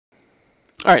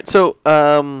All right, so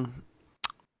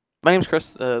my name's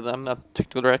Chris. I'm the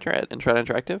technical director at Untitled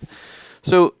Interactive.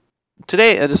 So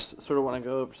today I just sort of want to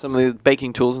go over some of the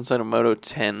baking tools inside of Modo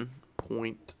 10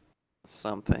 point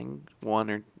something, 1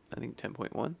 or I think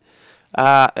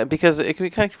 10.1. Because it can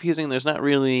be kind of confusing. There's not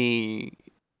really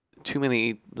too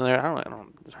many, there's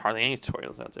hardly any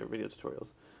tutorials out there, video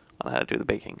tutorials on how to do the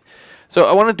baking. So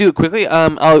I want to do it quickly.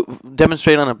 I'll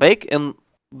demonstrate on a bake, and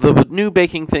the new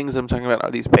baking things I'm talking about are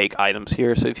these bake items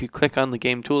here. So if you click on the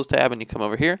Game Tools tab and you come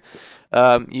over here,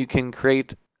 you can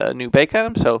create a new bake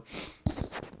item. So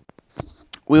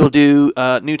we'll do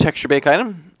new texture bake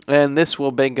item, and this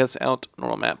will bake us out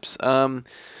normal maps.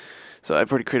 So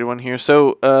I've already created one here.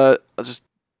 So I'll just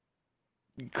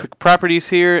click Properties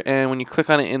here, and when you click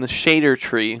on it in the shader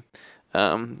tree,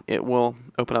 it will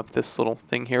open up this little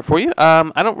thing here for you.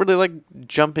 I don't really like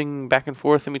jumping back and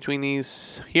forth in between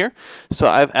these here, so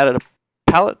I've added a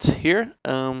palette here.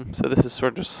 So this is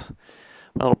sort of just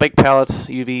my little bake palette,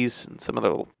 UVs, and some other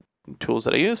little tools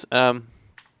that I use.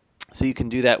 So you can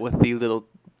do that with the little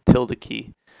tilde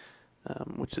key,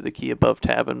 which is the key above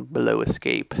tab and below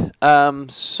escape.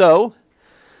 So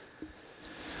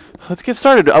let's get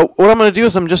started. What I'm going to do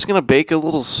is I'm just going to bake a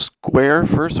little square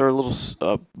first, or a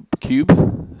little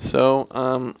cube. So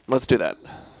let's do that.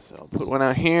 So I'll put one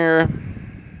out here,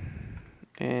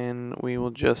 and we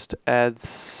will just add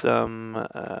some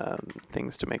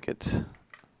things to make it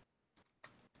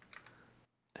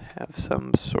have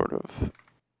some sort of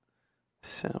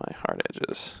semi-hard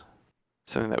edges,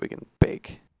 something that we can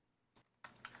bake.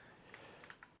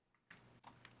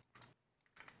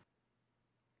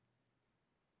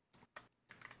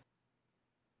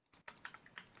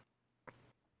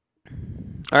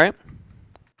 All right,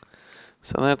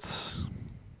 so that's,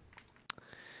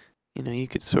 you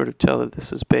could sort of tell that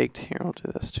this is baked. Here, I'll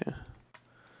do this too.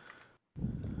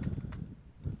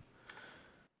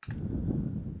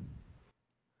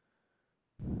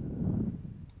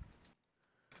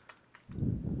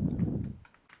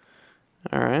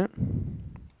 All right.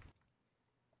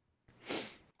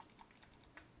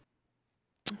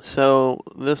 So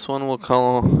this one we'll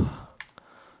call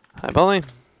hypo,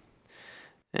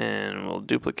 and we'll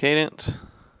duplicate it.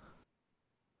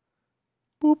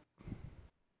 Boop.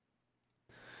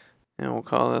 And we'll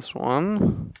call this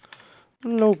one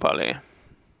low poly.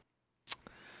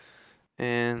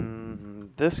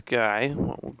 And this guy,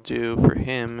 what we'll do for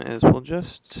him is we'll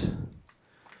just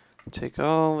take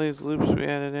all these loops we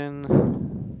added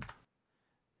in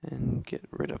and get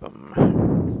rid of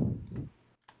them.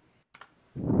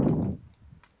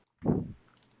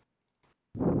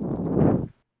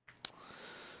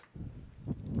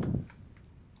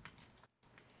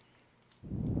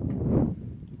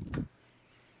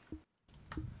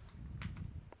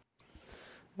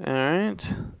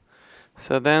 Alright,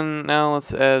 so then now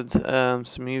let's add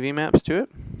some UV maps to it.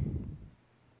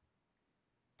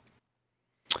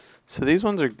 So these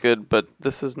ones are good, but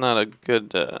this is not a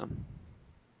good,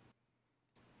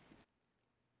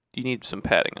 you need some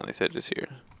padding on these edges here.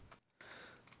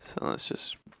 So let's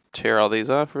just tear all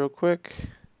these off real quick.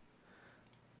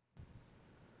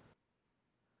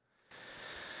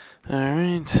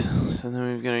 Alright, so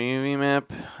then we've got our UV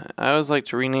map. I always like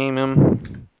to rename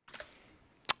them.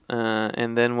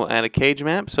 And then we'll add a cage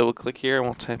map. So we'll click here and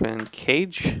we'll type in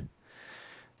cage.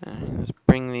 Let's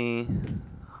bring the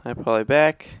hypo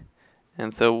back.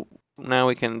 And so now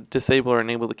we can disable or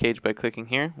enable the cage by clicking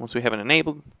here. Once we have it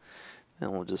enabled,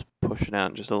 then we'll just push it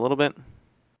out just a little bit.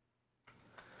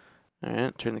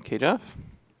 Alright, turn the cage off.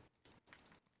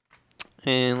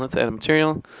 And let's add a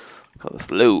material. We'll call this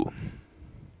low.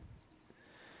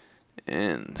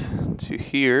 And to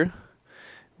here,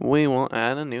 we will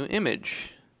add a new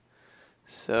image.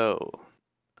 So,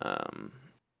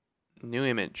 new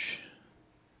image.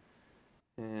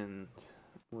 And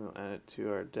we'll add it to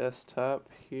our desktop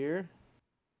here.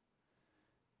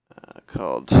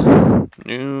 Called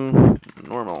new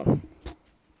normal.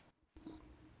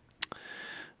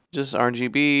 Just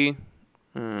RGB.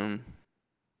 Good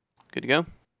to go.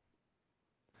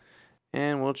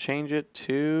 And we'll change it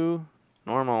to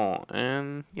normal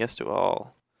and yes to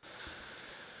all.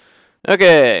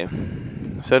 Okay,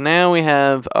 so now we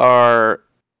have our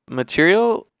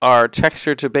material, our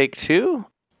texture to bake to,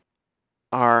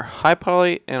 our high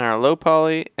poly and our low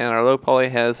poly, and our low poly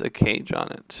has a cage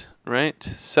on it, right?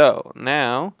 So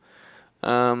now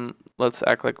let's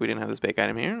act like we didn't have this bake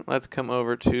item here. Let's come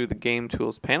over to the Game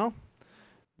Tools panel,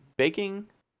 Baking,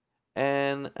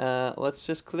 and let's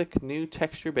just click New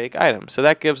Texture Bake Item. So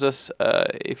that gives us,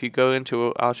 if you go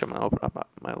into, I'll show my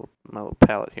little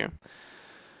palette here.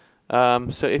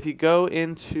 So if you go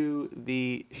into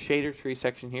the shader tree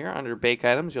section here under bake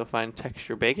items, you'll find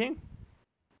texture baking.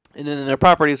 And then the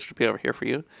properties should be over here for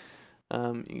you.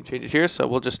 You can change it here. So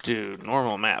we'll just do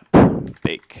normal map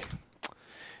bake.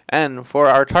 And for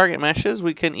our target meshes,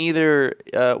 we can either,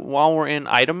 while we're in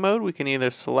item mode, we can either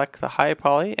select the high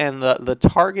poly, and the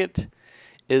target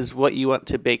is what you want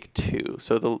to bake to,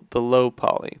 so the low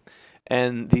poly.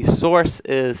 And the source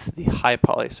is the high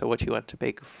poly, so what you want to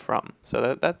bake from.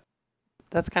 So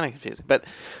that's kind of confusing. But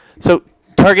so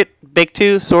target, bake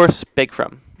to, source, bake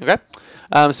from. Okay?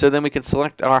 So then we can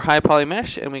select our high poly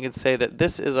mesh, and we can say that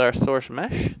this is our source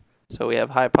mesh. So we have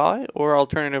high poly, or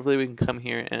alternatively, we can come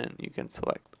here and you can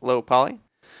select low poly.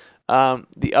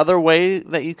 The other way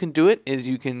that you can do it is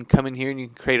you can come in here and you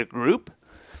can create a group.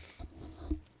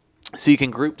 So you can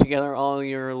group together all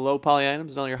your low poly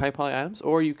items and all your high poly items,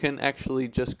 or you can actually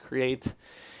just create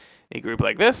a group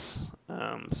like this.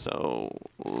 So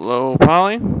low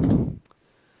poly.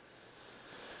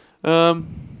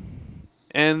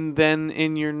 And then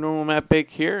in your normal map bake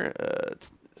here,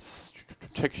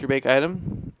 texture bake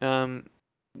item,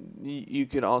 you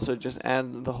could also just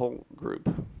add the whole group.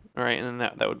 All right, and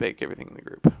then that would bake everything in the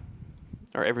group,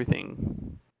 or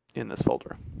everything in this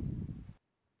folder.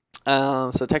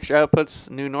 So texture outputs,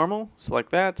 new normal,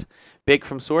 select that. Bake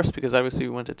from source, because obviously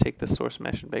we want to take the source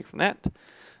mesh and bake from that.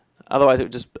 Otherwise, it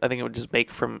would just, I think it would just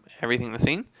bake from everything in the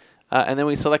scene. And then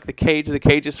we select the cage. The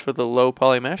cage is for the low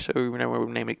poly mesh, so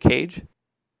we name it cage.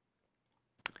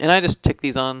 And I just tick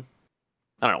these on.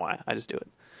 I don't know why, I just do it.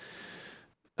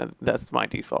 That's my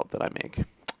default that I make.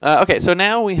 Okay, so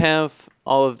now we have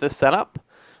all of this set up.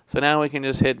 So now we can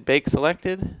just hit bake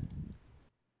selected.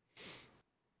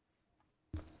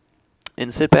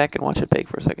 And sit back and watch it bake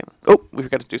for a second. Oh, we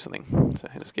forgot to do something. So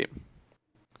hit escape.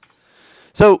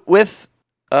 So with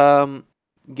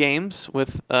games,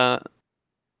 with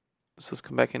let's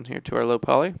come back in here to our low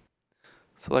poly.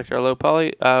 Select our low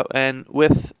poly, and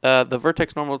with the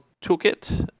vertex normal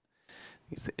toolkit,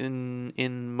 it's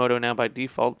in Modo now by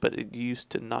default, but it used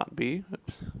to not be.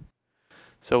 Oops.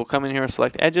 So we'll come in here and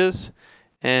select edges,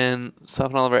 and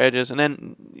soften all of our edges, and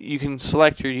then you can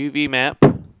select your UV map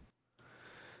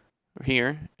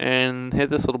here and hit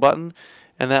this little button,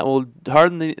 and that will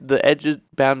harden the edge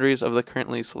boundaries of the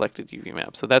currently selected UV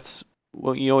map. So that's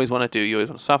what you always want to do. You always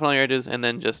want to soften all your edges and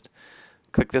then just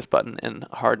click this button and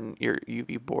harden your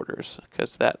UV borders,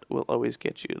 because that will always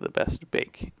get you the best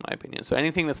bake, in my opinion. So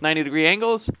anything that's 90-degree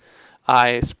angles,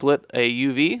 I split a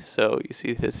UV. So you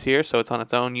see this here, so it's on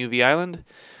its own UV island.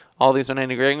 All these are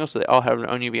 90-degree angles, so they all have their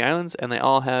own UV islands, and they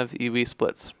all have UV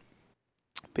splits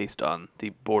based on the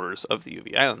borders of the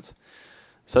UV islands.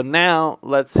 So now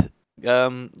let's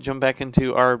jump back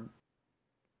into our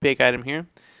bake item here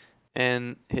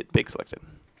and hit bake selected.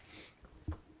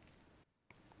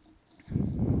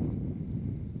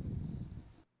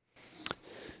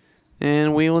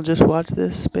 And we will just watch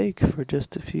this bake for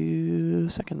just a few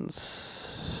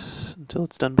seconds until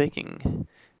it's done baking. And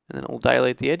then it will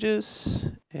dilate the edges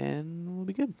and we'll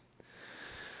be good.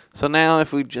 So now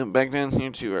if we jump back down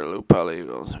here to our low poly,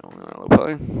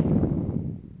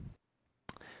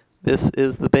 this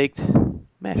is the baked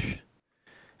mesh.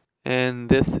 And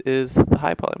this is the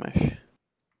high poly mesh.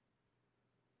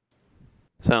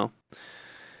 So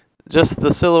just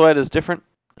the silhouette is different.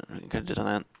 I could have done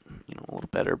that, a little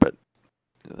better, but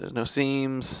there's no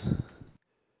seams.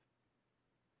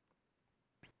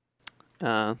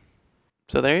 So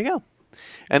there you go.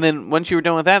 And then once you were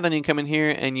done with that, then you come in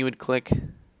here and you would click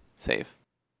save.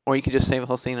 Or you could just save the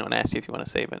whole scene and it would ask you if you want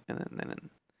to save it. And then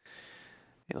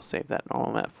it'll save that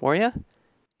normal map for you.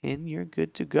 And you're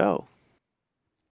good to go.